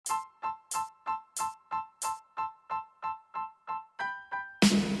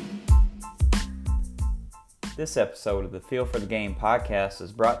This episode of the Feel for the Game podcast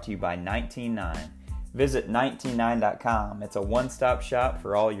is brought to you by 199. Visit 199.com. It's a one-stop shop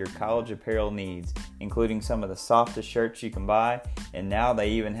for all your college apparel needs, including some of the softest shirts you can buy, and now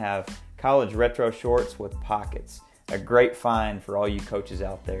they even have college retro shorts with pockets. A great find for all you coaches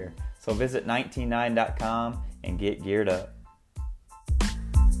out there. So visit 199.com and get geared up.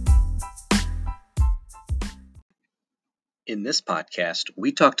 In this podcast,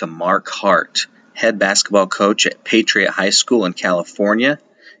 we talk to Marc Hart, head basketball coach at Patriot High School in California.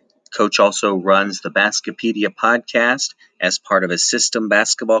 Coach also runs the Baskipedia podcast as part of a system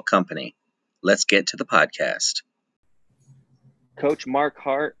basketball company. Let's get to the podcast. Coach Marc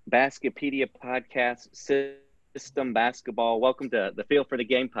Hart, Baskipedia podcast, system basketball. Welcome to the Feel for the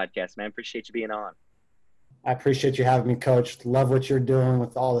Game podcast, man. Appreciate you being on. I appreciate you having me, Coach. Love what you're doing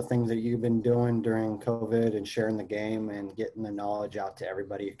with all the things that you've been doing during COVID and sharing the game and getting the knowledge out to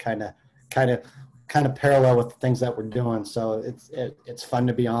everybody. Kind of parallel with the things that we're doing. So it's fun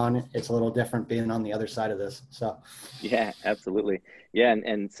to be on. It's a little different being on the other side of this. So yeah, absolutely. Yeah,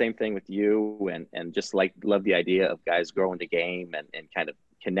 and same thing with you, and just love the idea of guys growing the game and kind of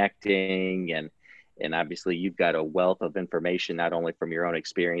connecting and obviously you've got a wealth of information, not only from your own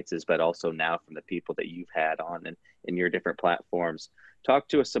experiences, but also now from the people that you've had on in your different platforms. Talk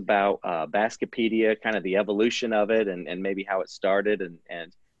to us about Baskipedia, kind of the evolution of it and maybe how it started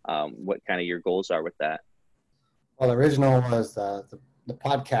and what kind of your goals are with that. Well, the original was the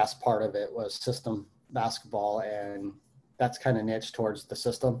podcast part of it was system basketball, and that's kind of niche towards the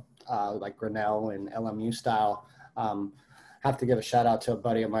system, like Grinnell and LMU style. Have to give a shout out to a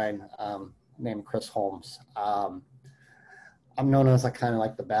buddy of mine, named Chris Holmes. I'm known as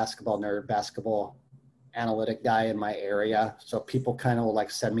like the basketball nerd, basketball analytic guy in my area. So people kind of will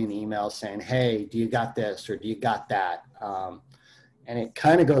like send me an email saying, hey, do you got this or do you got that? And it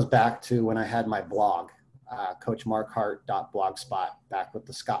kind of goes back to when I had my blog, coachmarchart.blogspot, back with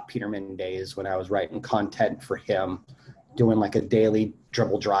the Scott Peterman days when I was writing content for him, doing like a daily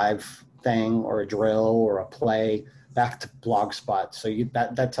dribble drive thing or a drill or a play, back to Blogspot. So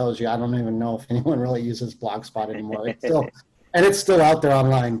that tells you, I don't even know if anyone really uses Blogspot anymore. It's still out there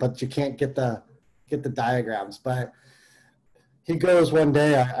online, but you can't get the diagrams. But he goes one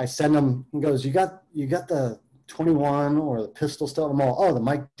day, I send him, he goes, you got the 21 or the pistol still? I'm all, oh, the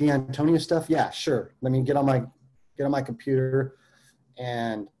Mike D'Antonio stuff? Yeah, sure. Let me get on my computer.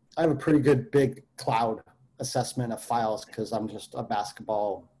 And I have a pretty good big cloud assessment of files because I'm just a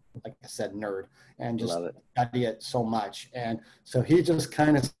basketball, like I said, nerd, and just study it so much. And so he just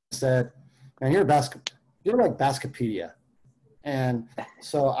kind of said, man, you're like Baskipedia. And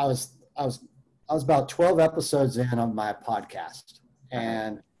so I was about 12 episodes in on my podcast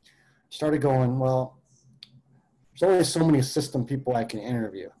and started going, well, there's only so many system people I can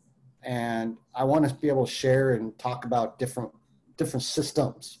interview. And I want to be able to share and talk about different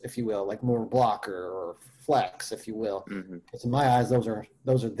systems, if you will, like more blocker or flex, if you will. Mm-hmm. Because in my eyes, those are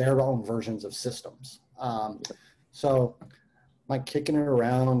their own versions of systems. So I'm like kicking it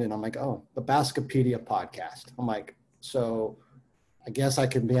around and I'm like, oh, the Baskipedia podcast. I'm like, so I guess I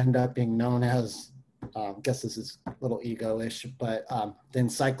could end up being known as, I guess this is a little ego-ish, but the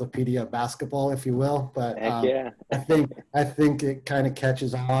encyclopedia of basketball, if you will. But yeah. I think it kind of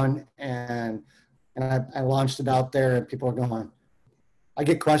catches on, and I launched it out there, and people are going, I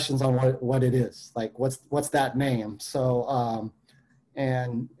get questions on what it is, like what's that name. So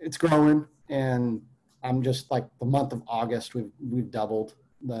and it's growing, and I'm just like the month of August we've doubled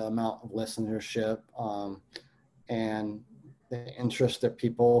the amount of listenership and the interest that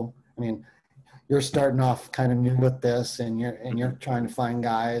people. I mean, you're starting off kind of new with this, and you're trying to find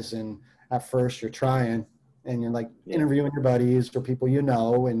guys, and at first you're trying, and you're like interviewing your buddies or people you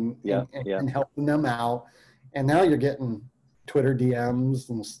know, and helping them out, and now you're getting Twitter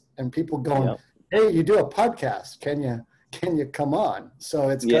DMs and people going, hey, you do a podcast, can you come on? So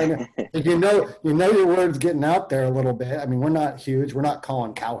it's kind of you know your word's getting out there a little bit. I mean, we're not huge, we're not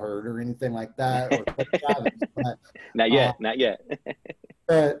calling Cowherd or anything like that, or Travis, but, not yet.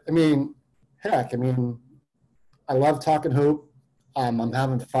 But I mean, heck, I love talking hoop. I'm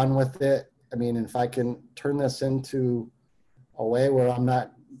having fun with it. I mean, if I can turn this into a way where I'm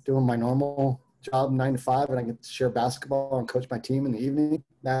not doing my normal job 9 to 5 and I get to share basketball and coach my team in the evening,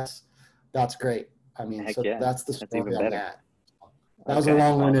 that's great. I mean, that's the story on that. That was a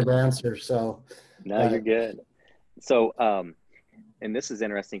long-winded answer. So no, you're good. So and this is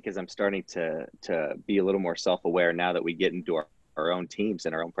interesting because I'm starting to be a little more self-aware now that we get into our own teams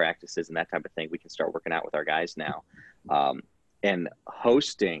and our own practices and that type of thing. We can start working out with our guys now. And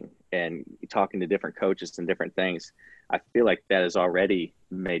hosting and talking to different coaches and different things. I feel like that has already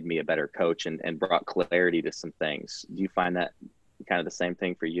made me a better coach and brought clarity to some things. Do you find that kind of the same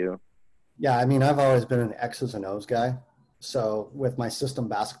thing for you? Yeah, I mean, I've always been an X's and O's guy. So with my system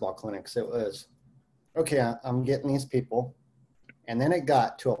basketball clinics, it was, okay, I'm getting these people. And then it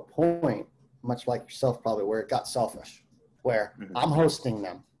got to a point, much like yourself probably, where it got selfish, where I'm hosting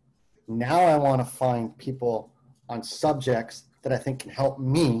them. Now I want to find people on subjects that I think can help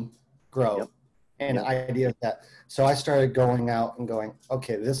me grow and ideas that. So I started going out and going,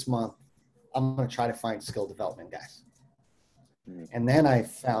 okay, this month I'm going to try to find skill development guys. And then I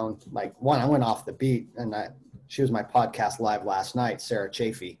found I went off the beat, and she was my podcast live last night, Sarah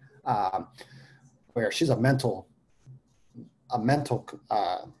Chafee, where she's a mental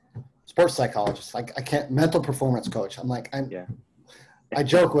sports psychologist. Like mental performance coach. I'm like, I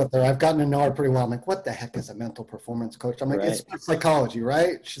joke with her. I've gotten to know her pretty well. I'm like, what the heck is a mental performance coach? I'm like, it's sports psychology,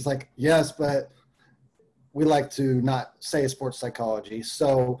 right? She's like, yes, but we like to not say sports psychology.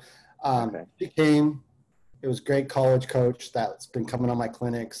 So she came. It was a great college coach that's been coming on my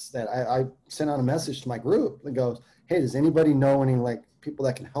clinics that I sent out a message to my group that goes, hey, does anybody know any people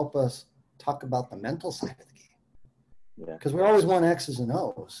that can help us talk about the mental side of the game? Yeah. Because we always want X's and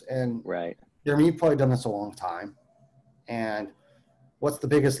O's. And Jeremy, you've probably done this a long time. And what's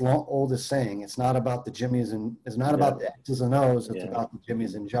the oldest saying? It's not about the Jimmies and it's not about the X's and O's. It's about the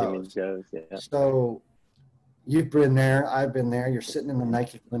Jimmies and Joes. So you've been there. I've been there. You're sitting in the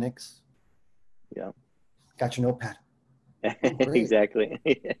Nike clinics. Yeah. Got your notepad. Exactly.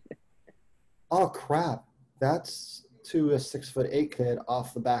 Oh crap! That's to a 6'8" kid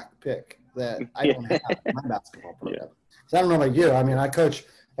off the back pick that I don't have in my basketball program. So I don't know about you. I mean, I coach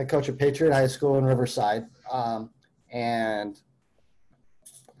at Patriot High School in Riverside, and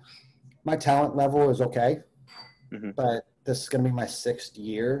my talent level is okay. But this is going to be my 6th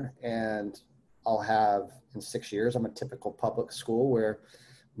year, and I'll have in 6 years. I'm a typical public school where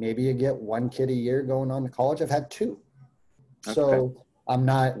maybe you get 1 kid a year going on to college. I've had 2. So I'm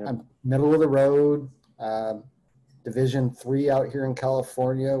middle of the road, Division III out here in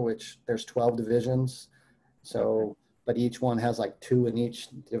California, which there's 12 divisions. So, but each one has 2 in each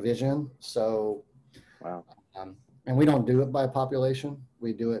division. So, and we don't do it by population.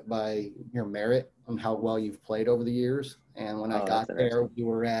 We do it by your merit and how well you've played over the years. And when I got there, we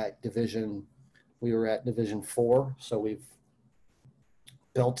were at Division 4. So we've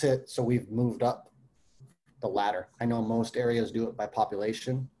built it, so we've moved up the ladder. I know most areas do it by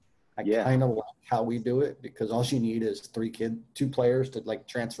population. I kind of like how we do it because all you need is 2 players to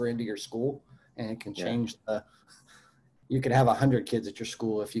transfer into your school, and it can change you could have 100 kids at your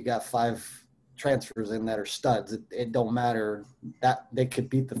school. If you got 5 transfers in that are studs, it don't matter that they could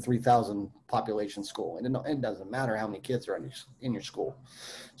beat the 3,000 population school, and it doesn't matter how many kids are in your school.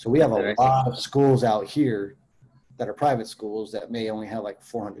 So we have a lot of schools out here that are private schools that may only have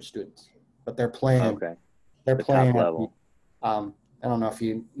 400 students, but they're playing. They're playing top level. I don't know if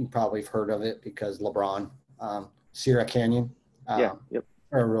you probably have heard of it because LeBron, Sierra Canyon, are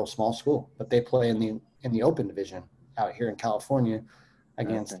a real small school, but they play in the open division out here in California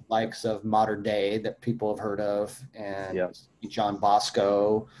against likes of Modern Day that people have heard of, and John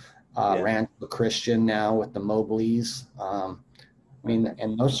Bosco, Rancho Christian now with the Mobleys. I mean,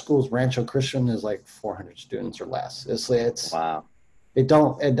 and those schools, Rancho Christian is 400 students or less. It's wow. It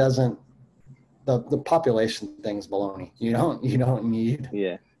doesn't. The population thing's baloney. You don't need.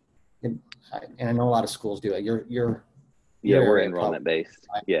 Yeah. And I know a lot of schools do it. We're enrollment based.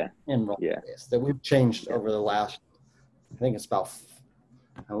 Enrollment based. That we've changed over the last. I think it's about.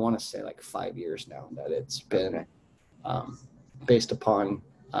 I want to say 5 years now that it's been based upon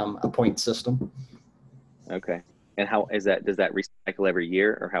a point system. Okay. And how is that? Does that recycle every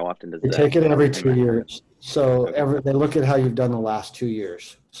year, or how often does they take it every 2 years? So they look at how you've done the last 2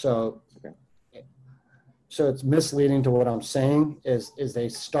 years. So, so it's misleading to what I'm saying is they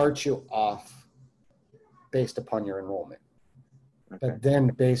start you off based upon your enrollment, but then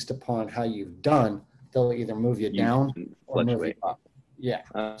based upon how you've done, they'll either move you down or move you up. Yeah.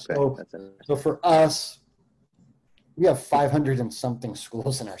 So for us, we have 500 and something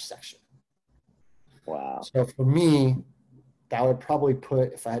schools in our section. Wow. So for me, that would probably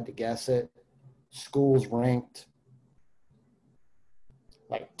put, if I had to guess it, schools ranked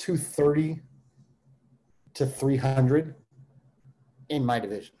 230 to 300 in my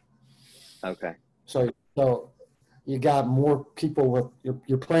division. Okay. So you got more people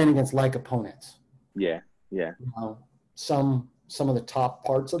you're playing against opponents. Yeah. Some of the top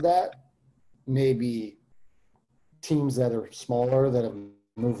parts of that may be teams that are smaller that have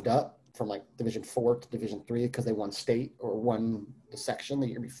moved up from Division 4 to Division 3 because they won state or won the section the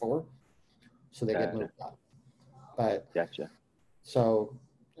year before. So they get moved up. But Gotcha. so,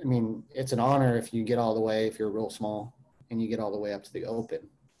 I mean, it's an honor if you get all the way, if you're real small and you get all the way up to the open,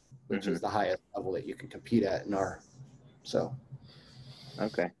 which is the highest level that you can compete at in our, so.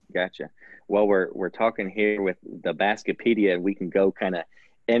 Okay, gotcha. Well, we're talking here with the Basketpedia, and we can go kind of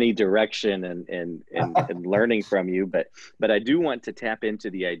any direction and learning from you. But I do want to tap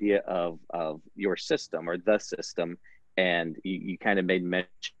into the idea of your system or the system. And you kind of made mention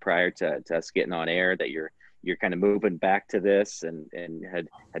prior to us getting on air that you're kind of moving back to this and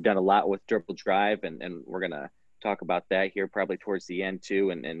had done a lot with dribble drive, and we're gonna talk about that here probably towards the end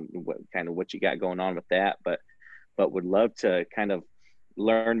too, and what you got going on with that. But would love to kind of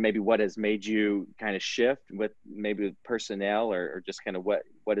learn maybe what has made you kind of shift with maybe personnel or just kind of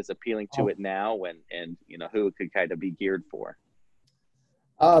what is appealing to it now, and who it could kind of be geared for.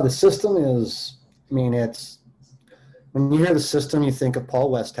 The system is, I mean, it's, when you hear the system, you think of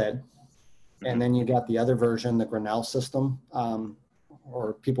Paul Westhead, and then you got the other version, the Grinnell system,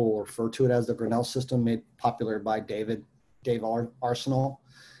 or people will refer to it as the Grinnell system, made popular by Dave Arsenal.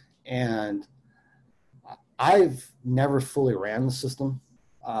 And I've never fully ran the system.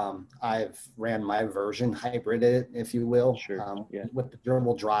 I've ran my version, hybrided, if you will, with the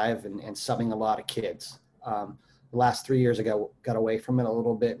dribble drive and subbing a lot of kids. The last 3 years I got away from it a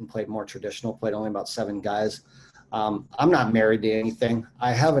little bit and played more traditional, played only about 7 guys. I'm not married to anything.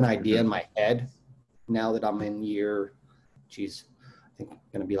 I have an idea in my head now that I'm in year, I think I'm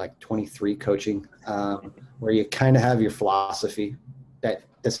going to be like 23 coaching, where you kind of have your philosophy that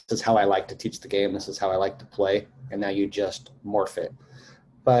this is how I like to teach the game. This is how I like to play. And now you just morph it.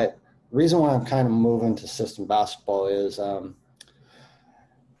 But the reason why I'm kind of moving to system basketball is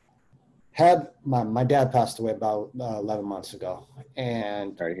my dad passed away about 11 months ago.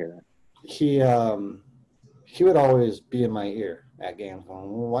 And sorry to hear that. He would always be in my ear at games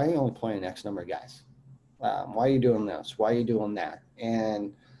going, well, why are you only playing X number of guys? Why are you doing this? Why are you doing that?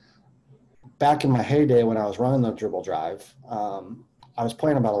 And back in my heyday when I was running the dribble drive, I was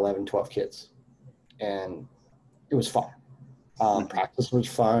playing about 11, 12 kids. And it was fun. Practice was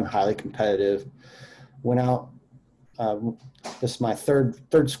fun, highly competitive. Went out. This is my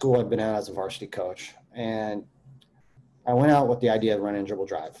third school I've been at as a varsity coach. And I went out with the idea of running dribble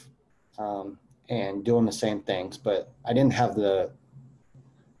drive. And doing the same things, but I didn't have the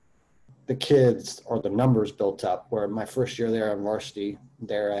kids or the numbers built up, where my first year there on varsity,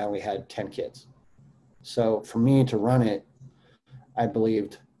 there I only had 10 kids. So for me to run it, I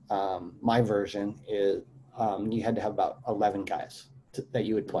believed my version is you had to have about 11 guys that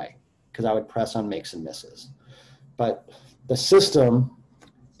you would play, because I would press on makes and misses. But the system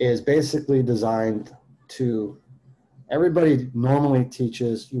is basically designed to, everybody normally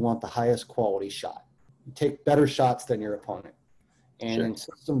teaches you want the highest quality shot. You take better shots than your opponent. And in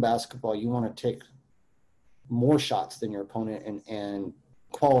system basketball, you want to take more shots than your opponent, and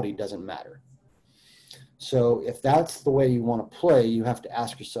quality doesn't matter. So if that's the way you want to play, you have to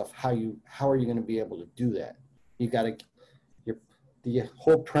ask yourself how are you going to be able to do that? You got to, the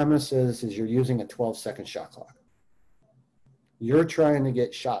whole premise is you're using a 12-second shot clock. You're trying to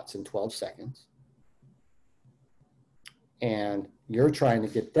get shots in 12 seconds. And you're trying to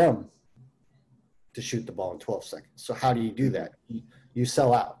get them to shoot the ball in 12 seconds. So how do you do that? You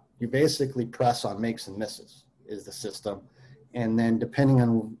sell out. You basically press on makes and misses is the system. And then depending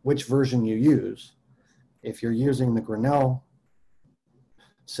on which version you use, if you're using the Grinnell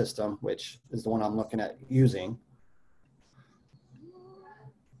system, which is the one I'm looking at using,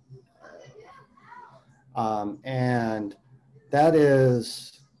 and that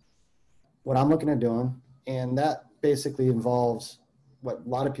is what I'm looking at doing. And that basically involves what a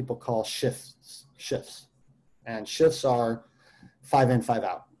lot of people call shifts. And shifts are 5 in, 5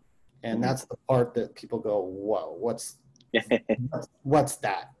 out. And that's the part that people go, whoa, what's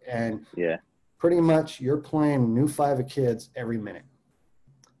that? And pretty much you're playing new 5 of kids every minute.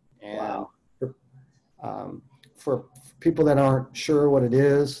 And for people that aren't sure what it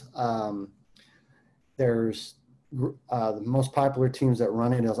is, there's the most popular teams that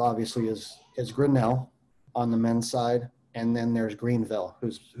run it is Grinnell on the men's side. And then there's Greenville,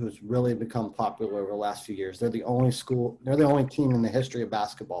 who's really become popular over the last few years. They're the only team in the history of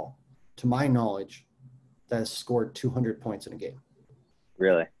basketball, to my knowledge, that has scored 200 points in a game.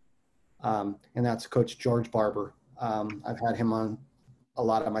 Really? And that's Coach George Barber. I've had him on a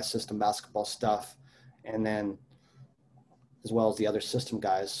lot of my system basketball stuff, and then as well as the other system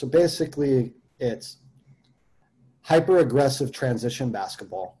guys. So basically, it's hyper-aggressive transition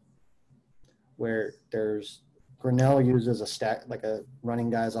basketball, where Grinnell uses a running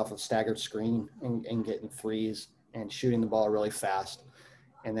guys off of staggered screen and getting threes and shooting the ball really fast,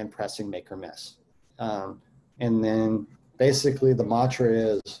 and then pressing make or miss. And And then basically the mantra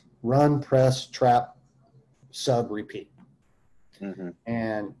is run, press, trap, sub, repeat. Mm-hmm.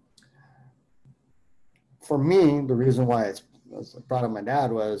 And for me, the reason why I brought up my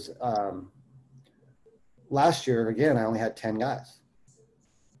dad was last year, again, I only had 10 guys.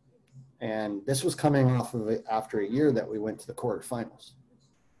 And this was coming off of it after a year that we went to the quarterfinals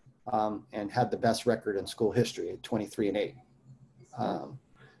and had the best record in school history at 23-8.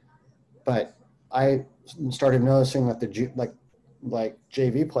 But I started noticing that like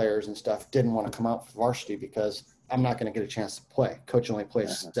JV players and stuff didn't want to come out for varsity because I'm not going to get a chance to play. Coach only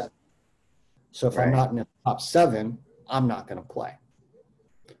plays 7. So if I'm not in the top 7, I'm not going to play.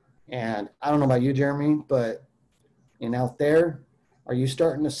 And I don't know about you, Jeremy, but out there, are you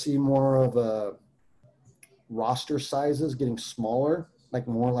starting to see more of a roster sizes getting smaller, like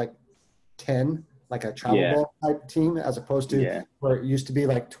more like 10, like a travel ball type team, as opposed to where it used to be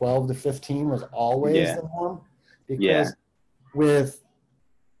like 12 to 15 was always the norm? Because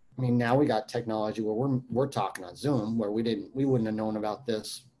now we got technology where we're talking on Zoom, where we wouldn't have known about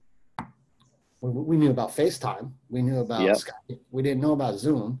this. We knew about FaceTime. We knew about Skype. We didn't know about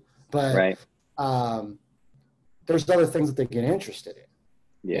Zoom, but there's other things that they get interested in.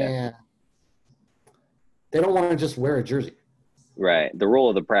 Yeah. And they don't want to just wear a jersey. Right. The role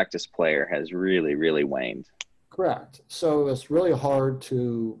of the practice player has really, really waned. Correct. So it's really hard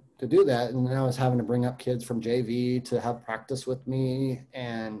to do that. And then I was having to bring up kids from JV to have practice with me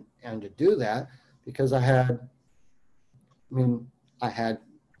and to do that because I had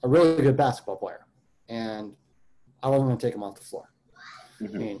a really good basketball player and I wasn't going to take him off the floor.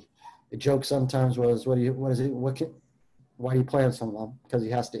 Mm-hmm. I mean, the joke sometimes was, why do you play on someone? Because he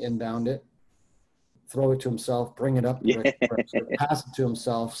has to inbound it, throw it to himself, bring it up, pass it to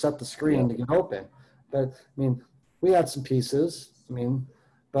himself, set the screen to get open. But we had some pieces.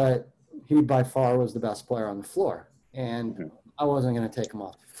 But he by far was the best player on the floor, and I wasn't going to take him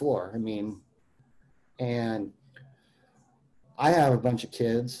off the floor. And I have a bunch of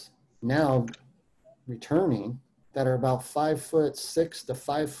kids now returning that are about 5'6" to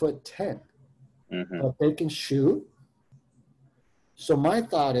 5'10", but they can shoot. So my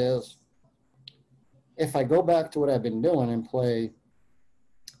thought is, if I go back to what I've been doing and play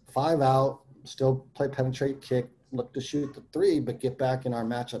 5 out, still play penetrate, kick, look to shoot the 3, but get back in our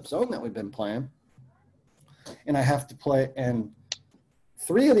matchup zone that we've been playing, and I have to play, and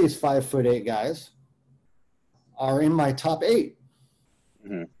 3 of these 5'8" guys are in my top 8.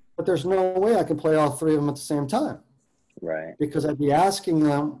 But there's no way I can play all 3 of them at the same time. Right. Because I'd be asking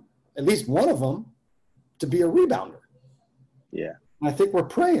them, at least one of them, to be a rebounder. Yeah. And I think we're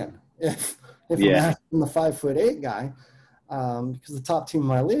praying if I'm asking the 5'8" guy, because the top team in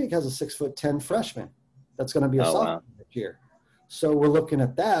my league has a 6'10" freshman that's going to be a sophomore this year. So we're looking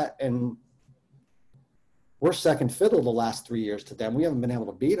at that, and we're second fiddle the last 3 years to them. We haven't been able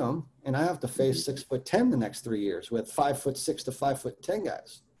to beat them, and I have to face 6'10" the next 3 years with 5'6" to 5'10"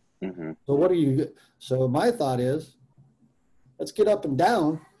 guys. So So my thought is, let's get up and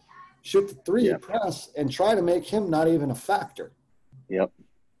down, shoot the 3, press, and try to make him not even a factor. Yep.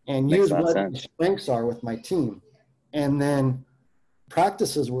 And Makes use what the strengths are with my team. And then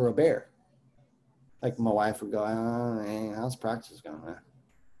practices were a bear. Like my wife would go, hey, how's practice going?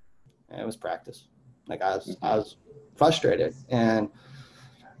 It was practice. Like I was frustrated. And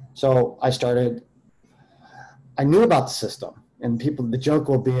so I knew about the system. And the joke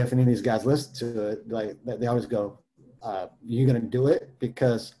will be, if any of these guys listen to it, like they always go, you going to do it?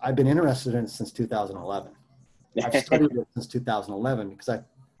 Because I've been interested in it since 2011. I've studied it since 2011 because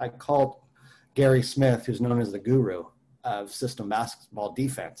I called Gary Smith, who's known as the guru of system basketball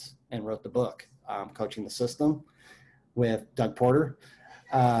defense, and wrote the book, Coaching the System, with Doug Porter.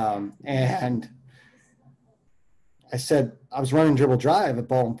 And I said, I was running dribble drive at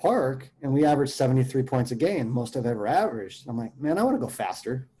Baldwin Park, and we averaged 73 points a game, most I've ever averaged. I'm like, man, I want to go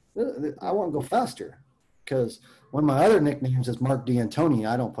faster. I want to go faster. Because one of my other nicknames is Marc D'Antoni.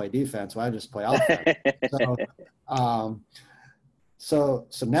 I don't play defense, so I just play offense. So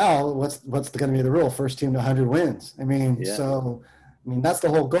now what's going to be the rule? First team to 100 wins. That's the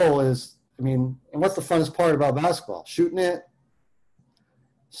whole goal is, and what's the funnest part about basketball? Shooting it.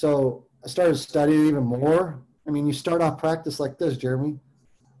 So I started studying even more. You start off practice like this, Jeremy.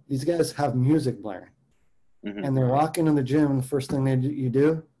 These guys have music blaring. And they're walking in the gym, and the first thing you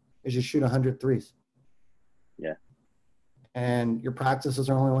do is you shoot 100 threes. Yeah. And your practices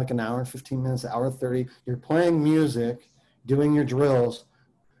are only like an hour and 15 minutes, an hour 30. You're playing music, doing your drills.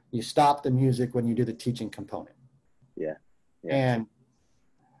 You stop the music when you do the teaching component. Yeah. And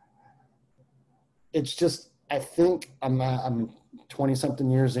it's just, I think I'm 20 something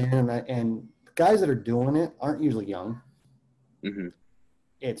years in, and guys that are doing it aren't usually young. Mm-hmm.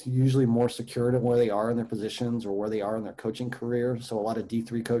 It's usually more secure to where they are in their positions or where they are in their coaching career. So a lot of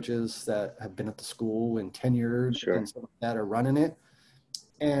D3 coaches that have been at the school and tenured Sure. and stuff like that are running it.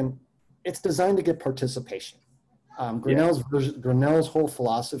 And it's designed to get participation. Grinnell's whole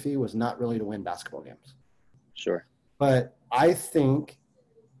philosophy was not really to win basketball games. Sure. But I think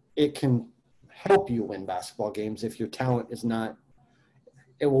it can help you win basketball games if your talent is not.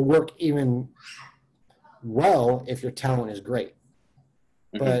 It will work even well if your talent is great.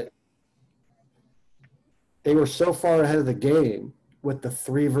 Mm-hmm. But they were so far ahead of the game with the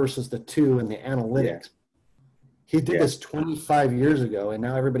 3 versus the 2 and the analytics. Yeah. He did this 25 years ago, and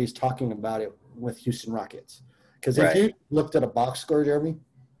now everybody's talking about it with Houston Rockets. Because if you looked at a box score, Jeremy,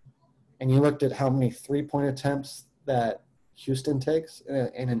 and you looked at how many 3-point attempts that Houston takes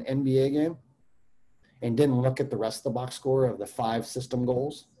in an NBA game, and didn't look at the rest of the box score of the 5 system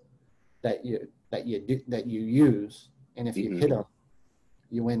goals that you use, and if you hit them,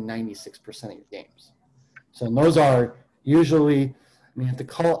 you win 96% of your games. So those are usually,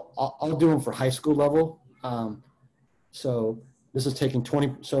 I'll do them for high school level. So this is taking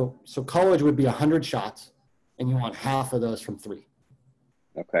 20. So college would be 100 shots, and you want half of those from 3.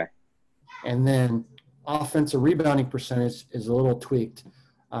 Okay. And then offensive rebounding percentage is a little tweaked.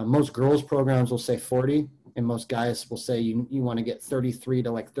 Most girls programs will say 40, and most guys will say you want to get 33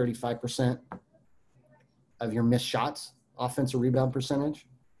 to like 35% of your missed shots, offensive rebound percentage.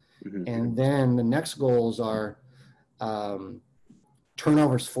 Mm-hmm. And then the next goals are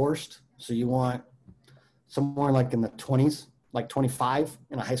turnovers forced. So you want somewhere like in the 20s, like 25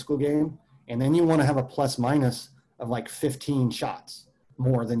 in a high school game. And then you want to have a plus minus of like 15 shots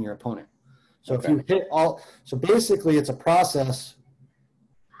more than your opponent. So if you hit so basically it's a process.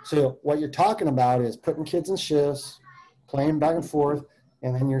 So what you're talking about is putting kids in shifts, playing back and forth,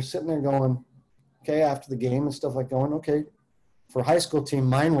 and then you're sitting there going, okay, after the game and stuff like going, okay, for a high school team,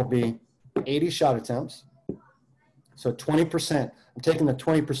 mine will be 80 shot attempts. So 20%. I'm taking the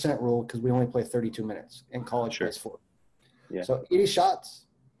 20% rule because we only play 32 minutes. In college, plays 4. Yeah. So 80 shots,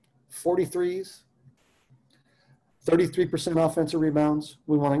 43s, 33% offensive rebounds.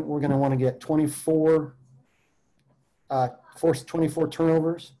 We're going to want to get 24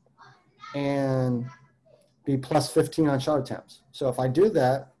 turnovers and be plus 15 on shot attempts. So if I do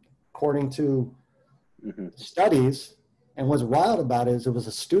that, according to studies, and what's wild about it is it was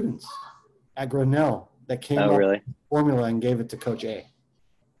the students at Grinnell that came up with the formula and gave it to Coach A.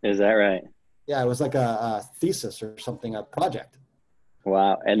 Is that right? Yeah, it was like a thesis or something, a project.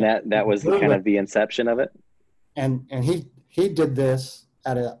 Wow. And that was the kind of the inception of it? And he did this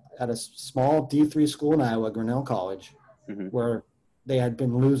at a small D3 school in Iowa, Grinnell College, where they had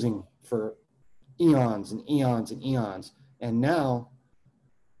been losing for eons and eons and eons. And now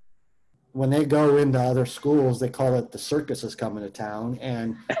when they go into other schools, they call it the circus is coming to town.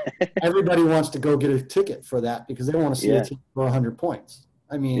 And everybody wants to go get a ticket for that because they want to see a team for 100 points.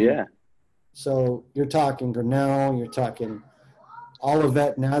 I mean, so you're talking Grinnell, you're talking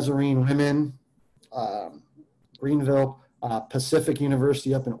Olivet Nazarene women, Greenville, Pacific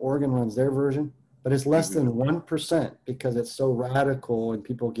University up in Oregon runs their version, but it's less than 1% because it's so radical and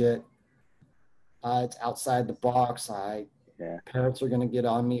people get, it's outside the box. Parents are going to get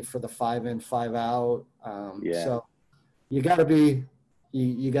on me for the 5 in, 5 out. So you got to be,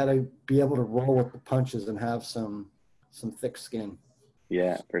 you got to be able to roll with the punches and have some thick skin.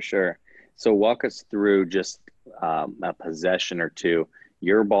 Yeah, for sure. So walk us through just a possession or two.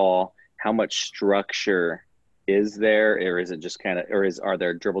 Your ball, how much structure is there, or is it just kind of, are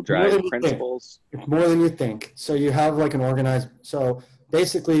there dribble drive principles? It's more than you think. So you have like an organized. So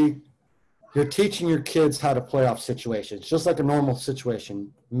basically, you're teaching your kids how to play off situations, just like a normal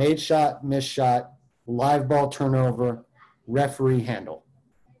situation. Made shot, missed shot, live ball turnover, referee handle.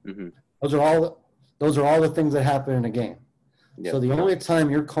 Those are all the things that happen in a game. So the only time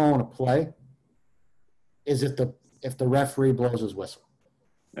you're calling a play is if the referee blows his whistle,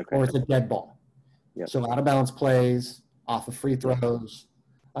 or it's a dead ball. So out of bounds plays, off of free throws.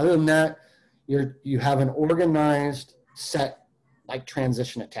 Other than that, you have an organized set like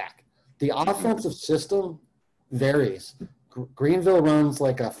transition attack. The offensive system varies. Greenville runs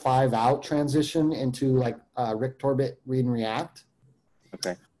like a 5-out transition into like Rick Torbett read and react.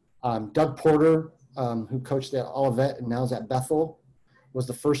 Doug Porter, who coached at Olivet and now is at Bethel, was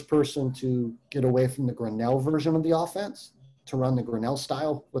the first person to get away from the Grinnell version of the offense to run the Grinnell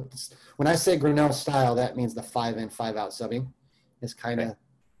style. When I say Grinnell style, that means the 5 in, 5 out subbing is kind of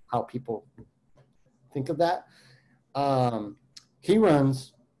how people think of that. He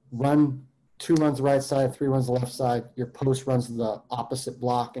runs 2 runs the right side, 3 runs the left side. Your post runs the opposite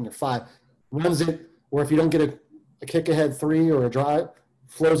block, and your 5. runs it, or if you don't get a kick ahead three or a drive,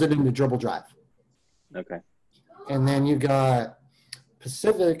 flows it into dribble drive. Okay. And then you got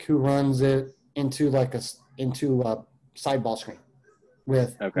Pacific, who runs it into a side ball screen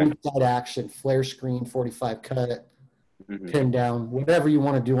with weak side action, flare screen, 45 cut, pin down, whatever you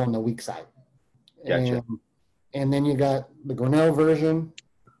want to do on the weak side. Gotcha. And then you got the Grinnell version,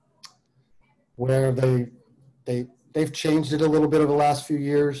 where they've changed it a little bit over the last few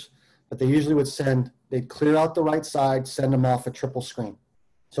years, but they usually they'd clear out the right side, send them off a triple screen.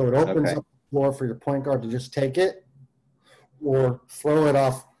 So it opens up the floor for your point guard to just take it or throw it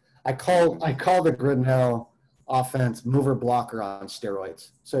off. I call the Grinnell offense mover blocker on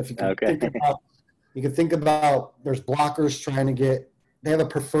steroids. So if you can think about there's blockers trying to they have a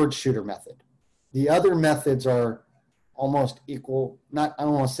preferred shooter method. The other methods are almost equal, I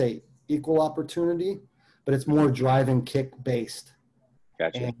don't want to say equal opportunity, but it's more drive and kick based.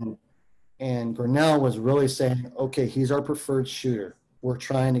 Gotcha. And Grinnell was really saying, okay, he's our preferred shooter. We're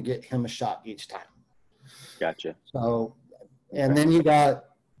trying to get him a shot each time. Gotcha. So, and then you got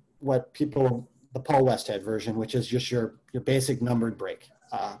the Paul Westhead version, which is just your basic numbered break.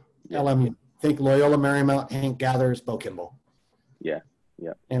 LMU, think Loyola Marymount, Hank Gathers, Bo Kimball. Yeah.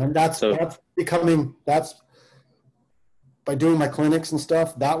 Yeah. And that's by doing my clinics and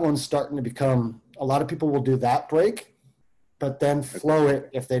stuff, that one's starting to become, a lot of people will do that break, but then flow it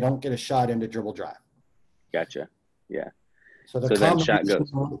if they don't get a shot into dribble drive. Gotcha. Yeah. So then shot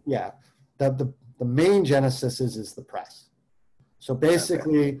goes. Yeah. The main genesis is the press. So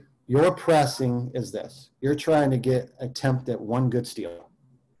basically your pressing is this. You're trying to attempt at one good steal.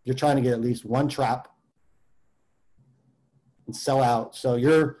 You're trying to get at least one trap and sell out. So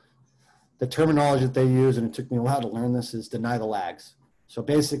the terminology that they use, and it took me a while to learn this, is deny the lags. So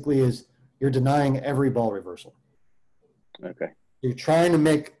basically you're denying every ball reversal. Okay. You're trying to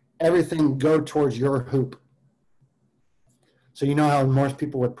make everything go towards your hoop. So you know how most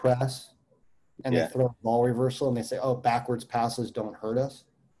people would press and they throw a ball reversal and they say, oh, backwards passes don't hurt us.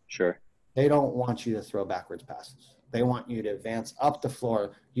 Sure. They don't want you to throw backwards passes. They want you to advance up the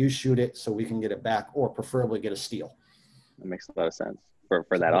floor. You shoot it so we can get it back, or preferably get a steal. That makes a lot of sense for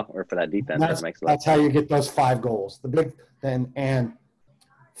that defense. That makes a lot of sense. That's how you get those 5 goals. And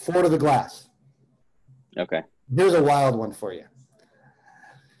 4 to the glass. Okay. Here's a wild one for you.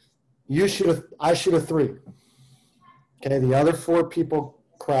 I shoot a 3. Okay, the other 4 people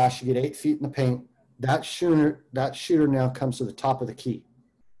crash. You get 8 feet in the paint. That shooter now comes to the top of the key.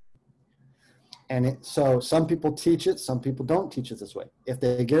 And so some people teach it, some people don't teach it this way. If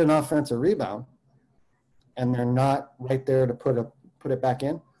they get an offensive rebound and they're not right there to put it back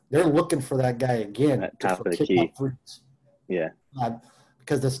in, they're looking for that guy again at top of the kick key. out threes. Yeah.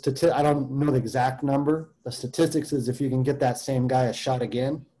 Because I don't know the exact number. The statistics is if you can get that same guy a shot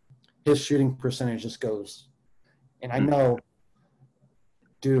again, his shooting percentage just goes. And I know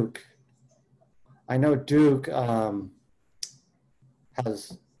Duke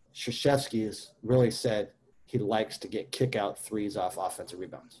has Krzyzewski has really said he likes to get kick-out threes off offensive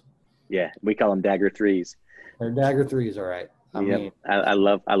rebounds. Yeah, we call them dagger threes. They're dagger threes, all right. I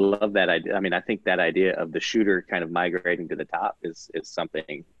love that idea. I mean, I think that idea of the shooter kind of migrating to the top is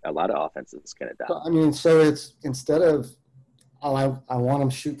something a lot of offenses can adopt. I mean, so it's instead of I want them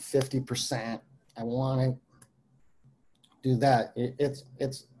to shoot 50%, I want to do that. It's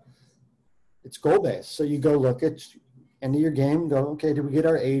goal based. So you go look at end of your game. Go, okay, did we get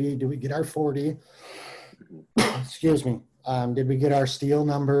our 80? Did we get our 40? Excuse me. Did we get our steal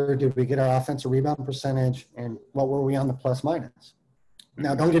number? Did we get our offensive rebound percentage? And what were we on the plus minus?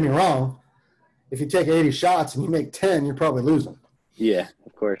 Now, don't get me wrong. If you take 80 shots and you make 10, you're probably losing. Yeah,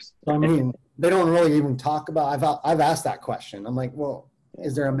 of course. So, I mean, they don't really even talk about. I've asked that question. I'm like, well,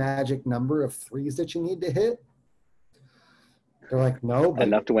 is there a magic number of threes that you need to hit? They're like, no. But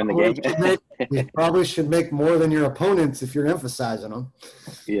enough to win the game. You probably should make more than your opponents if you're emphasizing them.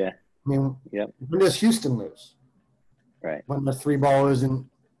 Yeah. I mean, when does Houston lose? Right. When the 3-ball isn't,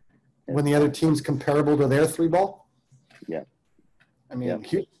 when the other team's comparable to their 3-ball? Yeah. I mean,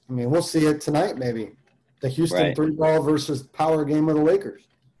 we'll see it tonight maybe. The Houston 3-ball versus power game of the Lakers.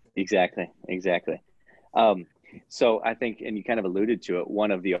 Exactly. So I think, and you kind of alluded to it,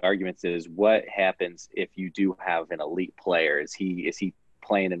 one of the arguments is what happens if you do have an elite player? Is he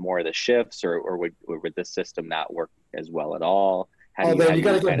playing in more of the shifts, or would this system not work as well at all? You got to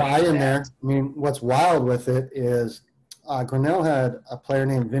get buy-in there. I mean, what's wild with it is Grinnell had a player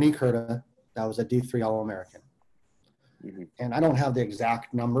named Vinny Curta that was a D3 All-American. Mm-hmm. And I don't have the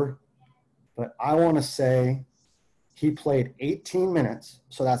exact number, but I want to say he played 18 minutes,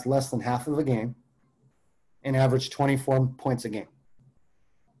 so that's less than half of a game, and averaged 24 points a game.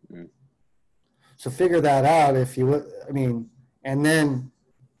 So figure that out if you would. I mean, and then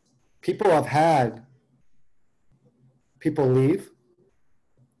people have had people leave,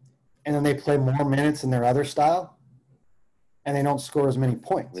 and then they play more minutes in their other style, and they don't score as many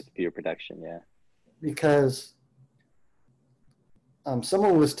points. With fewer production, yeah. Because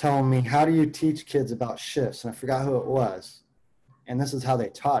someone was telling me, how do you teach kids about shifts? And I forgot who it was. And this is how they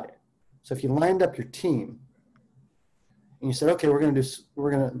taught it. So if you lined up your team and you said, okay, we're going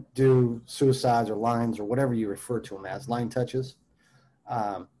to do suicides or lines or whatever you refer to them as, line touches.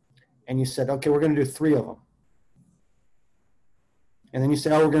 And you said, okay, we're going to do 3 of them. And then you say,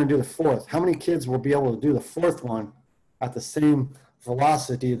 oh, we're going to do the 4th. How many kids will be able to do the 4th one at the same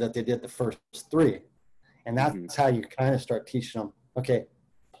velocity that they did the first 3? And that's how you kind of start teaching them, okay,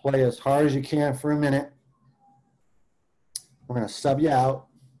 play as hard as you can for a minute. We're going to sub you out.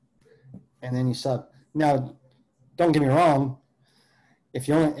 And then you sub. Now, don't get me wrong. If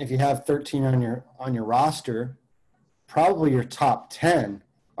you have 13 on your roster, probably your top 10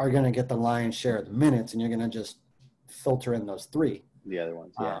 are going to get the lion's share of the minutes, and you're going to just filter in those 3. The other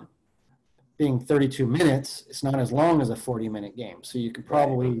ones, yeah. Being 32 minutes, it's not as long as a 40-minute game. So you could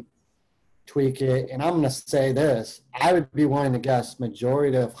probably tweak it. And I'm going to say this. I would be willing to guess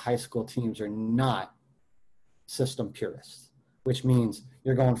majority of high school teams are not system purists, which means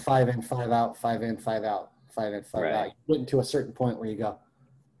you're going 5 in, 5 out, 5 in, 5 out, 5 in, 5 out. You get to a certain point where you go,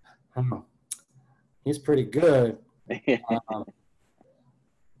 he's pretty good.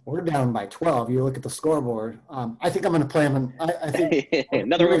 We're down by 12. You look at the scoreboard. I think I'm going to play him. I think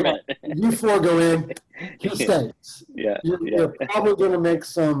another minute. You 4 go in. He stays. Yeah. You're probably going to make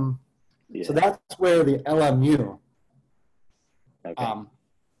some. Yeah. So that's where the LMU. Okay.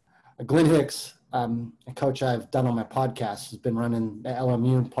 Glenn Hicks, a coach I've done on my podcast, has been running the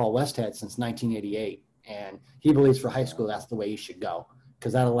LMU and Paul Westhead since 1988, and he believes for high school that's the way you should go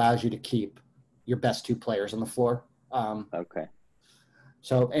because that allows you to keep your best 2 players on the floor. Okay.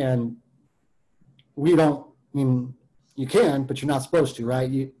 So, and we don't, I mean, you can, but you're not supposed to, right?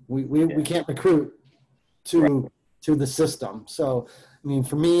 We can't recruit to the system. So, I mean,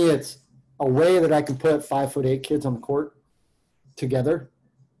 for me, it's a way that I can put 5'8" kids on the court together.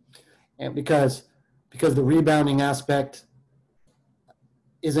 And because the rebounding aspect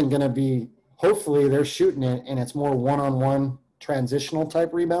isn't going to be, hopefully they're shooting it and it's more one-on-one transitional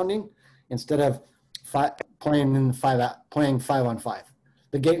type rebounding instead of playing 5-on-5.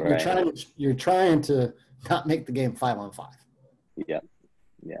 The game you're trying to not make the game 5-on-5. Yeah,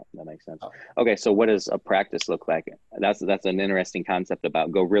 that makes sense. Okay, so what does a practice look like? That's an interesting concept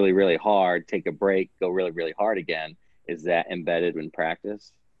about go really, really hard, take a break, go really, really hard again. Is that embedded in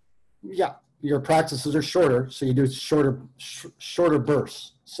practice? Yeah, your practices are shorter, so you do shorter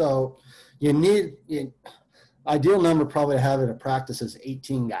bursts. So ideal number probably to have at a practice is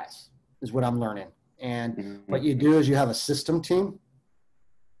 18 guys is what I'm learning. And what you do is you have a system team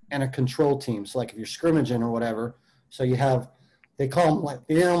and a control team. So like if you're scrimmaging or whatever, so you have, they call them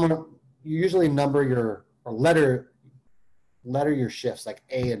you usually number your, or letter your shifts like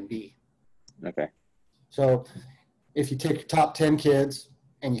A and B. Okay. So if you take your top 10 kids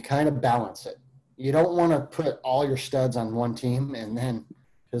and you kind of balance it, you don't want to put all your studs on one team and then,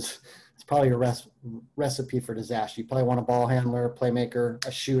 because it's probably a recipe for disaster. You probably want a ball handler, playmaker,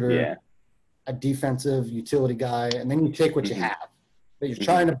 a shooter, a defensive utility guy, and then you take what you have. But you're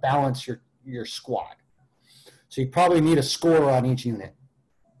trying to balance your squad. So you probably need a scorer on each unit.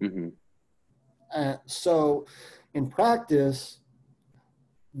 So in practice,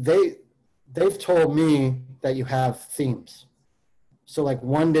 they've told me that you have themes. So like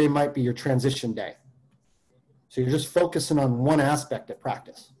one day might be your transition day. So you're just focusing on one aspect of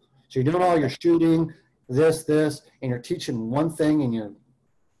practice. So you're doing all your shooting, this, and you're teaching one thing and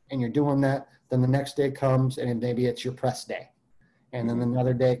you're doing that. Then the next day comes and maybe it's your press day. And then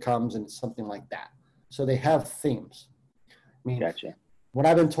another day comes and it's something like that. So they have themes. I mean, gotcha. What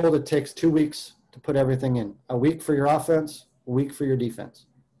I've been told, it takes 2 weeks to put everything in. A week for your offense, a week for your defense.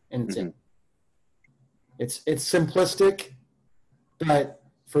 And it's it. It's simplistic, but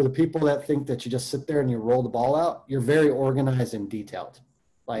for the people that think that you just sit there and you roll the ball out, you're very organized and detailed.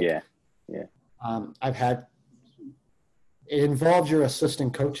 Like, it involves your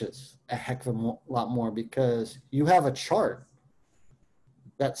assistant coaches a heck of a lot more because you have a chart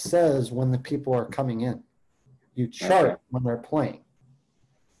that says when the people are coming in. You chart when they're playing.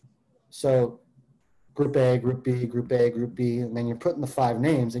 So group A, group B, group A, group B, and then you're putting the 5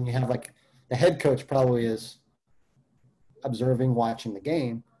 names and you have like the head coach probably is observing, watching the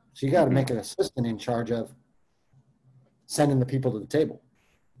game. So you got to make an assistant in charge of sending the people to the table.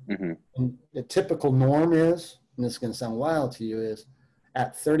 And the typical norm is, and this is going to sound wild to you, is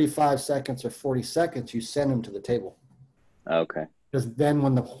at 35 seconds or 40 seconds, you send them to the table. Okay. Because then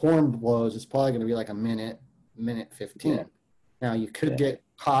when the horn blows, it's probably going to be like a minute 15. Yeah. Now, you could get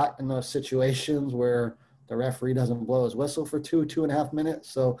caught in those situations where the referee doesn't blow his whistle for 2.5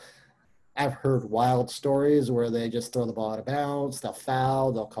 minutes. So I've heard wild stories where they just throw the ball out of bounds, they'll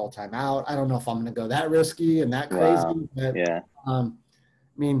foul, they'll call timeout. I don't know if I'm going to go that risky and that crazy. Wow. But, Yeah. I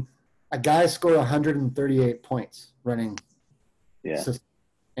mean, a guy scored 138 points running system,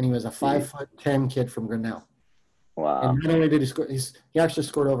 and he was a 5'10" kid from Grinnell. Wow. And not only did he score, he actually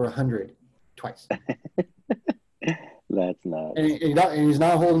scored over 100 twice. That's nuts. And he's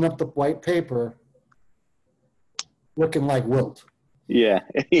not holding up the white paper looking like Wilt. Yeah.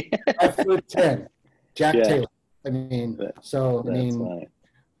 5'10", Jack Taylor. I mean, funny.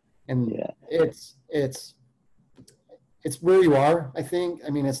 And it's where you are, I think. I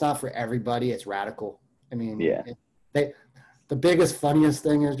mean, it's not for everybody. It's radical. I mean, the biggest, funniest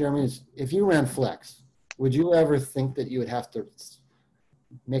thing is, Jeremy, is if you ran flex, would you ever think that you would have to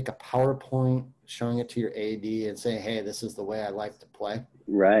make a PowerPoint showing it to your AD and say, hey, this is the way I like to play?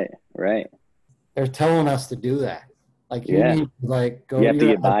 Right. They're telling us to do that. Like, you need to, go. You have to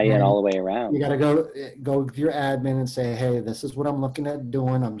get buy-in all the way around. You got to go to your admin and say, hey, this is what I'm looking at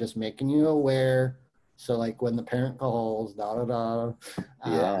doing. I'm just making you aware. So, like, when the parent calls, I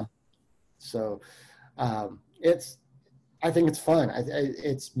think it's fun.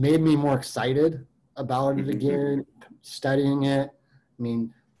 It's made me more excited about it again, studying it. I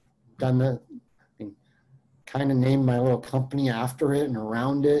mean, kind of named my little company after it and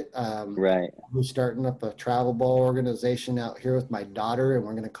around it. Right. We're starting up a travel ball organization out here with my daughter, and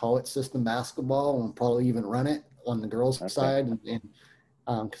we're going to call it System Basketball, and we'll probably even run it on the girls' side. And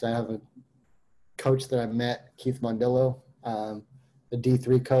because I have a coach that I met, Keith Mondillo, the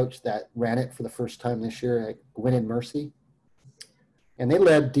D3 coach that ran it for the first time this year at Gwynedd and Mercy. And they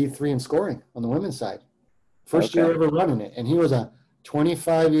led D3 in scoring on the women's side. First year ever running it. And he was a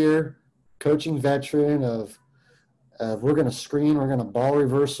 25-year coaching veteran of we're going to screen, we're going to ball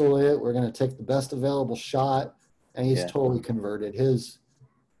reversal it, we're going to take the best available shot. And he's totally converted his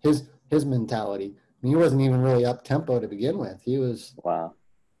mentality. I mean, he wasn't even really up tempo to begin with. He was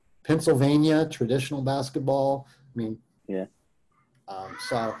Pennsylvania traditional basketball. I mean,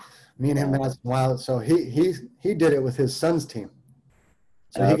 so me and him had some wild. So he did it with his son's team.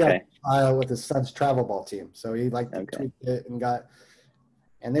 So he got to try out with his son's travel ball team. So he tweaked it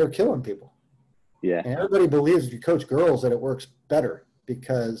and they were killing people. Yeah. And everybody believes if you coach girls that it works better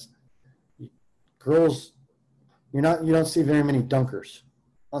because girls, you don't see very many dunkers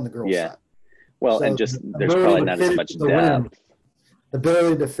on the girls' side. Well, so and just there's probably not as much depth. The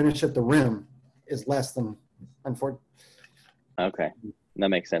ability to finish at the rim is less than, unfortunately. Okay, that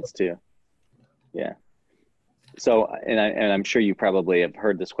makes sense too. Yeah. So, and I'm sure you probably have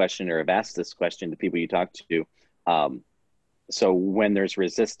heard this question or have asked this question to people you talk to. So when there's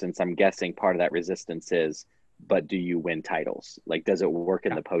resistance, I'm guessing part of that resistance is, but do you win titles? Like, does it work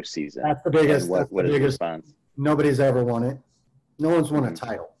in the postseason? That's the biggest. What is the response? Nobody's ever won it. No one's won a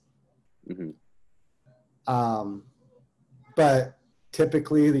title. But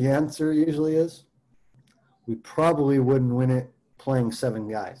typically the answer usually is we probably wouldn't win it playing 7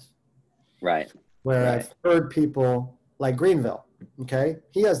 guys. Right. Where I've heard people like Greenville, okay?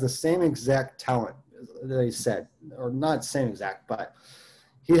 He has the same exact talent that he said, or not same exact, but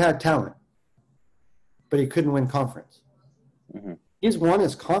he had talent, but he couldn't win conference. He's won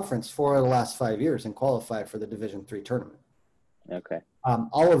his conference 4 of the last 5 years and qualified for the Division III tournament. Okay.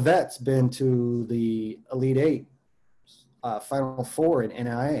 Olivet's been to the Elite Eight, Final Four in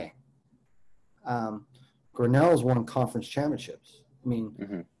NIA. Grinnell's won conference championships. I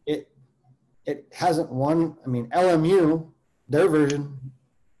mean, it hasn't won. I mean, LMU, their version,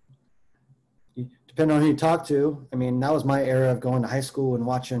 depending on who you talk to. I mean, that was my era of going to high school and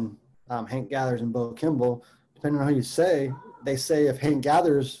watching Hank Gathers and Bo Kimball. Depending on who you say, they say if Hank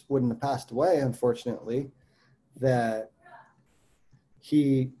Gathers wouldn't have passed away, unfortunately, that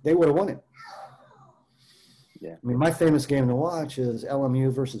they would have won it. Yeah. I mean, my famous game to watch is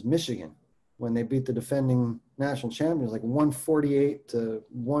LMU versus Michigan when they beat the defending national champions, like 148 to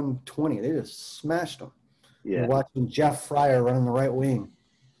 120. They just smashed them. Yeah. You're watching Jeff Fryer running the right wing.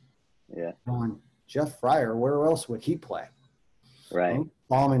 Yeah. Jeff Fryer, where else would he play? Right.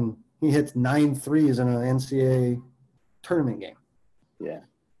 Bombing, he hits 9 threes in an NCAA tournament game. Yeah.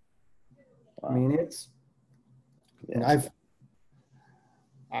 Wow. I mean, and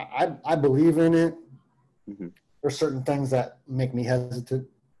I believe in it. There's certain things that make me hesitant.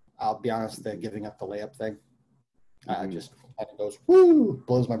 I'll be honest, that giving up the layup thing, just kind of goes, woo,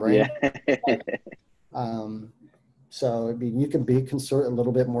 blows my brain. Yeah. So, I mean, you can be a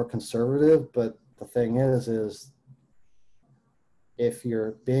little bit more conservative, but the thing is if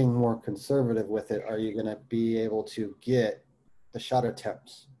you're being more conservative with it, are you going to be able to get the shot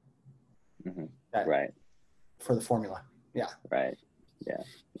attempts? Right. For the formula. Yeah. Right. Yeah.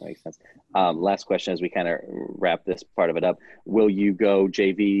 That makes sense. Last question as we kind of wrap this part of it up. Will you go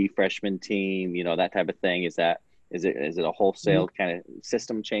JV freshman team, you know, that type of thing? Is it a wholesale kind of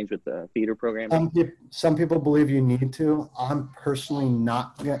system change with the feeder program? Some people believe you need to. I'm personally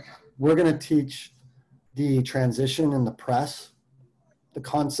not. We're going to teach the transition and the press, the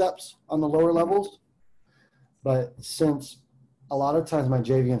concepts on the lower levels. But since a lot of times my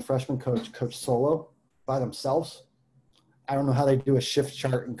JV and freshman coach solo by themselves, I don't know how they do a shift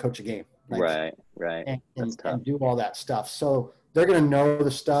chart and coach a game. Right. And do all that stuff. So they're going to know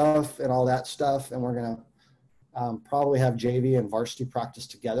the stuff and all that stuff. And we're going to probably have JV and varsity practice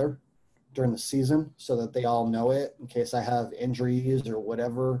together during the season so that they all know it in case I have injuries or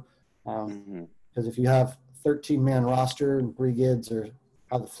whatever. Because if you have 13-man roster and 3 kids or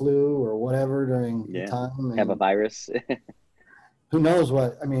have the flu or whatever during the time. Have a virus. Who knows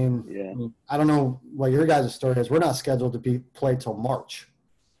what, I mean, I don't know what your guys' story is. We're not scheduled to play till March.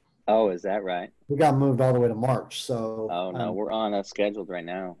 Oh, is that right? We got moved all the way to March. So. Oh, no, we're on a scheduled right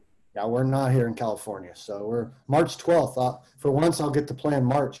now. Yeah, we're not here in California. So we're March 12th. For once, I'll get to play in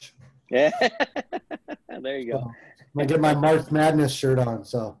March. Yeah. There you go. So, I'm going to get my March Madness shirt on.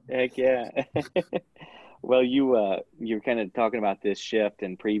 So. Heck yeah. Well, you're kind of talking about this shift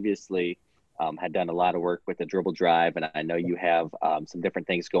and previously had done a lot of work with the dribble drive. And I know you have some different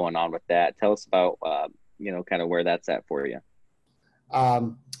things going on with that. Tell us about, kind of where that's at for you.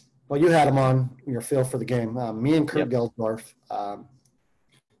 Well, you had him on your feel for the game. Me and Kurt Gelsdorf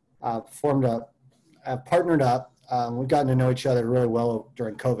have partnered up. We've gotten to know each other really well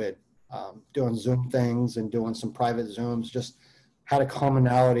during COVID, doing Zoom things and doing some private Zooms, just had a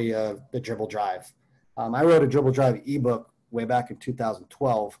commonality of the dribble drive. I wrote a dribble drive ebook way back in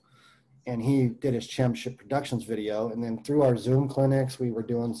 2012, and he did his championship productions video. And then through our Zoom clinics, we were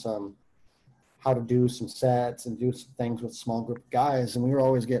doing how to do some sets and do some things with small group guys. And we were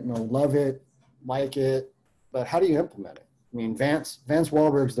always getting to love it, like it, but how do you implement it? I mean, Vance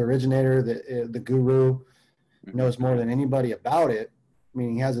Wahlberg's the originator, the guru, knows more than anybody about it. I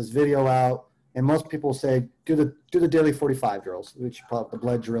mean, he has his video out, and most people say, do the daily 45 drills, which you call the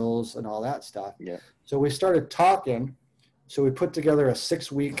blood drills and all that stuff. Yeah. So we started talking. So we put together a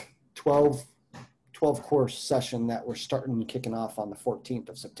 6-week, 12 course session that we're kicking off on the 14th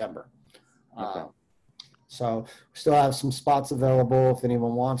of September. Okay. So we still have some spots available. If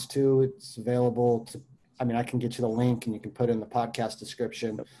anyone wants to, it's available I can get you the link and you can put it in the podcast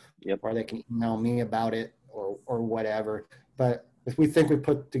description. Yep. Or they can email me about it or whatever. But if we think we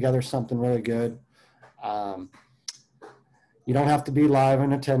put together something really good, you don't have to be live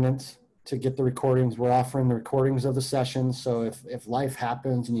in attendance to get the recordings. We're offering the recordings of the sessions. So if life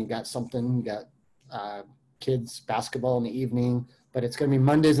happens and you got kids basketball in the evening, but it's going to be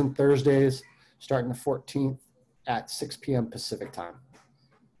Mondays and Thursdays starting the 14th at 6 p.m. Pacific time.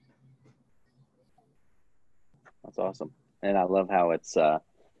 That's awesome. And I love how it's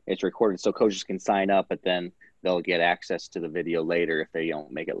recorded so coaches can sign up, but then they'll get access to the video later if they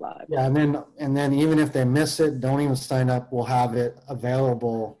don't make it live. Yeah, and then even if they miss it, don't even sign up. We'll have it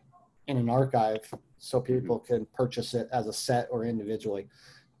available in an archive so people can purchase it as a set or individually.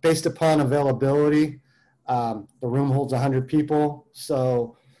 Based upon availability, the room holds 100 people,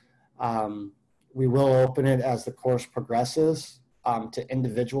 so we will open it as the course progresses to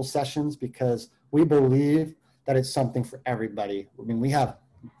individual sessions because we believe that it's something for everybody. I mean, we have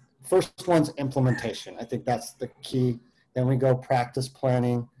first one's implementation. I think that's the key. Then we go practice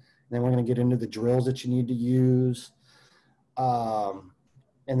planning. And then we're going to get into the drills that you need to use. And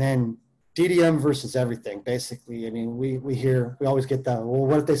then DDM versus everything. Basically, I mean, we always get that. Well,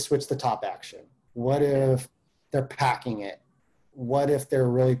 what if they switch the top action? What if they're packing it? What if they're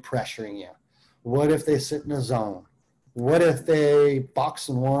really pressuring you? What if they sit in a zone? What if they box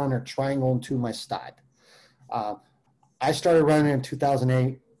and 1 or triangle and 2 my side? I started running in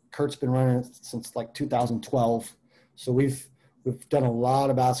 2008. Kurt's been running it since like 2012. So we've done a lot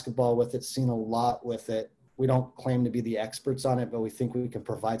of basketball with it, seen a lot with it. We don't claim to be the experts on it, but we think we can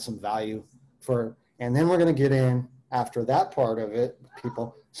provide some value and then we're going to get in after that part of it,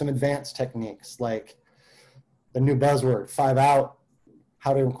 some advanced techniques like the new buzzword, 5 out,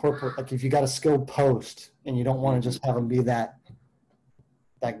 how to incorporate, like if you got a skilled post and you don't want to just have them be that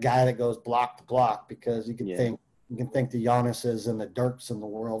guy that goes block to block because you can think the Giannis's and the Dirks in the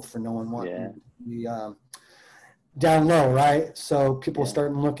world for no one wanting the down low, right? So people are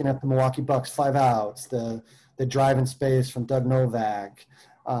starting looking at the Milwaukee Bucks 5 outs, the the drive in space from Doug Novak,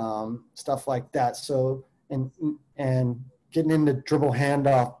 stuff like that. So, and getting into dribble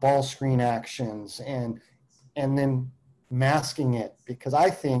handoff, ball screen actions, and then masking it, because I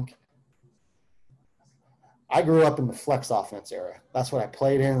think I grew up in the flex offense era. That's what I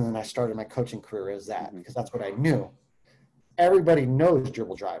played in, and then I started my coaching career as that, because that's what I knew. Everybody knows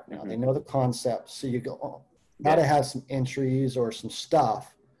dribble drive now. They know the concept. So you go, oh, got to have some entries or some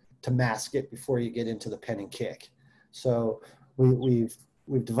stuff to mask it before you get into the pen and kick. So we've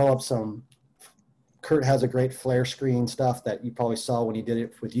developed some. Kurt has a great flare screen stuff that you probably saw when he did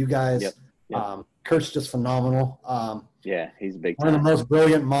it with you guys. Yep. Kurt's just phenomenal. He's big one of the most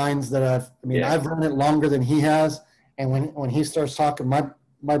brilliant minds that I've run it longer than he has. And when he starts talking,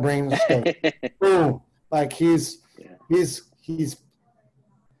 my brain just goes, boom. Like he's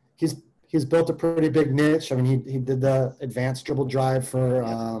built a pretty big niche. I mean, he did the advanced dribble drive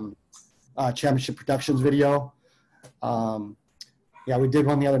for Championship Productions video. We did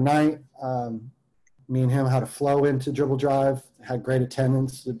one the other night. Me and him had a flow into dribble drive, had great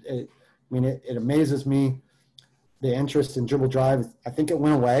attendance. It amazes me, the interest in dribble drive. I think it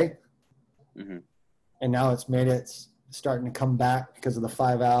went away, and now it's starting to come back because of the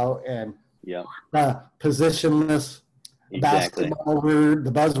 5-out and positionless basketball word,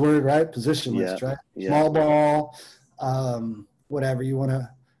 the buzzword, right? Positionless, right? Small ball, whatever you want to.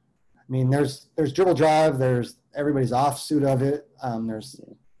 I mean, there's dribble drive. There's everybody's offsuit of it.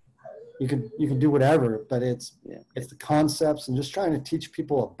 You can do whatever, but it's the concepts and just trying to teach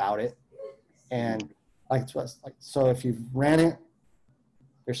people about it. And so if you've ran it,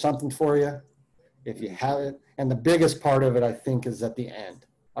 there's something for you. If you have it, and the biggest part of it, I think, is at the end.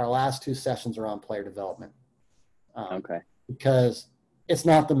 Our last 2 sessions are on player development. Because it's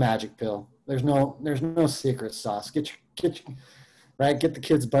not the magic pill. There's no secret sauce. Get the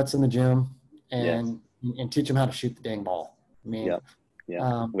kids' butts in the gym and teach them how to shoot the dang ball. I mean,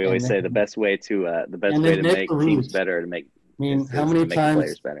 we always say the best way to make teams better, how many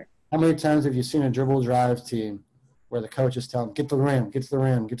players better. How many times have you seen a dribble drive team where the coaches tell them, get to the rim, get to the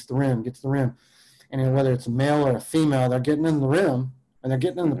rim, get to the rim, get to the rim. And then whether it's a male or a female, they're getting in the rim and they're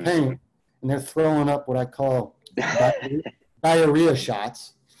getting in the paint and they're throwing up what I call diarrhea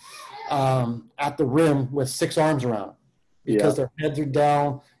shots at the rim with 6 arms around them because their heads are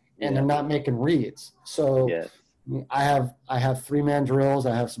down and they're not making reads. So I have 3-man drills.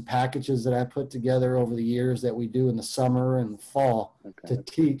 I have some packages that I put together over the years that we do in the summer and the fall to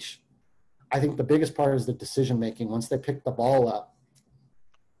teach. I think the biggest part is the decision making. Once they pick the ball up,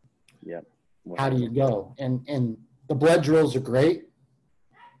 how do you go? And the blood drills are great,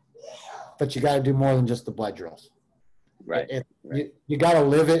 but you got to do more than just the blood drills. You got to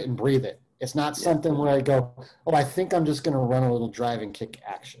live it and breathe it. It's not something where I go, oh, I think I'm just going to run a little drive and kick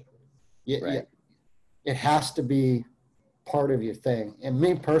action. It has to be part of your thing. And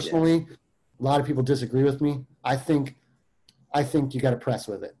me personally, a lot of people disagree with me. I think you got to press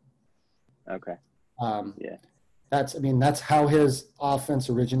with it. That's how his offense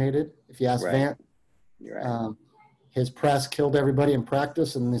originated. If you ask Vant, his press killed everybody in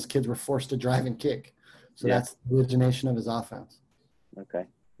practice, and his kids were forced to drive and kick. So that's the origination of his offense.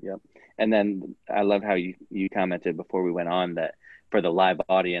 And then I love how you commented before we went on that for the live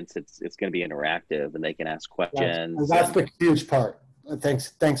audience, it's going to be interactive and they can ask questions. That's the huge part.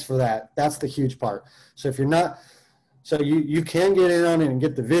 Thanks for that. That's the huge part. So if you're not, you can get in on it and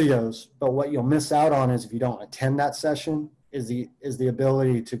get the videos, but what you'll miss out on is if you don't attend that session is the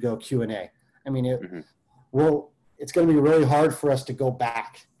ability to go Q&A. I mean, it's going to be really hard for us to go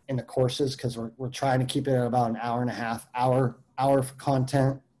back in the courses because we're trying to keep it at about an hour and a half, hour for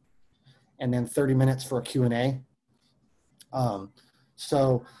content, and then 30 minutes for a Q&A.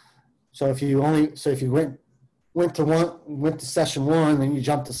 So if you went to session 1, then you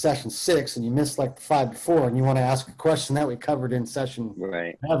jumped to session 6 and you missed like the 5 before, and you want to ask a question that we covered in session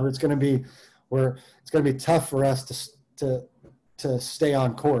whatever, it's going to be tough for us to stay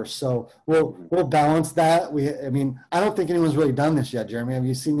on course. So we'll balance that. I don't think anyone's really done this yet, Jeremy. Have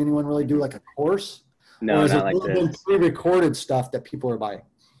you seen anyone really do like a course? No, not like this. Pre-recorded stuff that people are buying.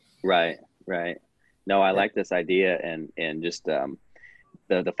 Right. No, I like this idea and just the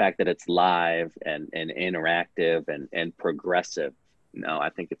fact that it's live and interactive and progressive. No, I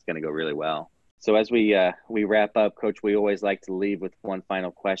think it's going to go really well. So as we wrap up, Coach, we always like to leave with one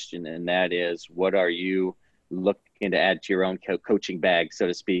final question, and that is, what are you looking to add to your own coaching bag, so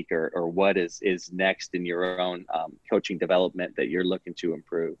to speak, or what is next in your own coaching development that you're looking to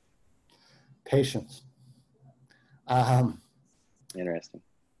improve? Patience. Interesting.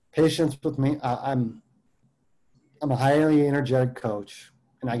 Patience with me. I'm a highly energetic coach,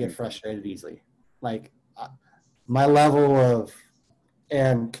 and I get frustrated easily. Like my level of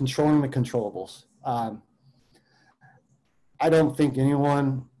and controlling the controllables. I don't think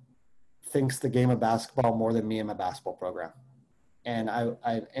anyone thinks the game of basketball more than me and my basketball program, and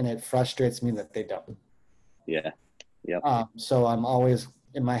and it frustrates me that they don't. Yeah. Yep. So I'm always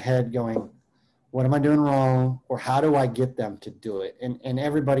in my head going, what am I doing wrong, or how do I get them to do it? And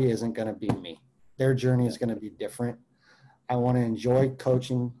everybody isn't going to be me. Their journey is going to be different. I want to enjoy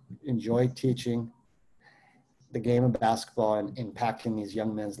coaching, enjoy teaching the game of basketball and impacting these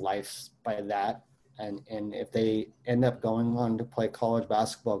young men's lives by that. And if they end up going on to play college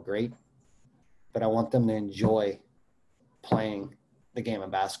basketball, great. But I want them to enjoy playing the game of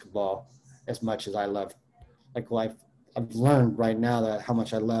basketball as much as I love. Like life, I've learned right now that how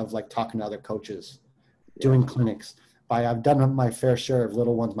much I love like talking to other coaches, doing clinics. I've done my fair share of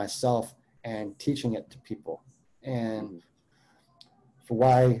little ones myself and teaching it to people. And for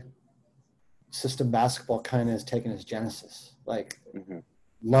why system basketball kind of has taken its genesis. Like,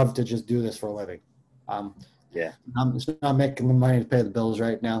 love to just do this for a living. I'm just not making the money to pay the bills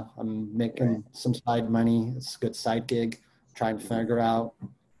right now. I'm making some side money. It's a good side gig. Trying to figure out,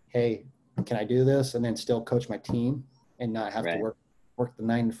 hey, can I do this and then still coach my team and not have to work the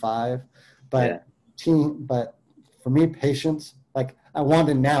 9 to 5? But but for me, patience. Like I want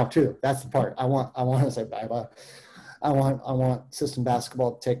it now too. That's the part I want to say bye. I want system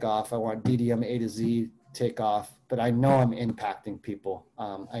basketball to take off. I want DDM A to Z to take off. But I know I'm impacting people.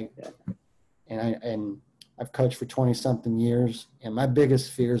 I've coached for 20-something years. And my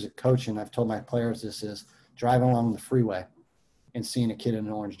biggest fears of coaching, I've told my players this, is driving along the freeway and seeing a kid in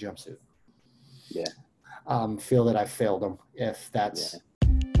an orange jumpsuit. Feel that I failed them. If that's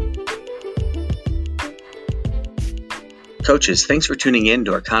Coaches, thanks for tuning in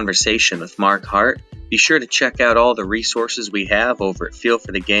to our conversation with Marc Hart. Be sure to check out all the resources we have over at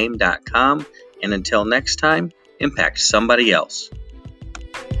feelforthegame.com. And until next time, impact somebody else.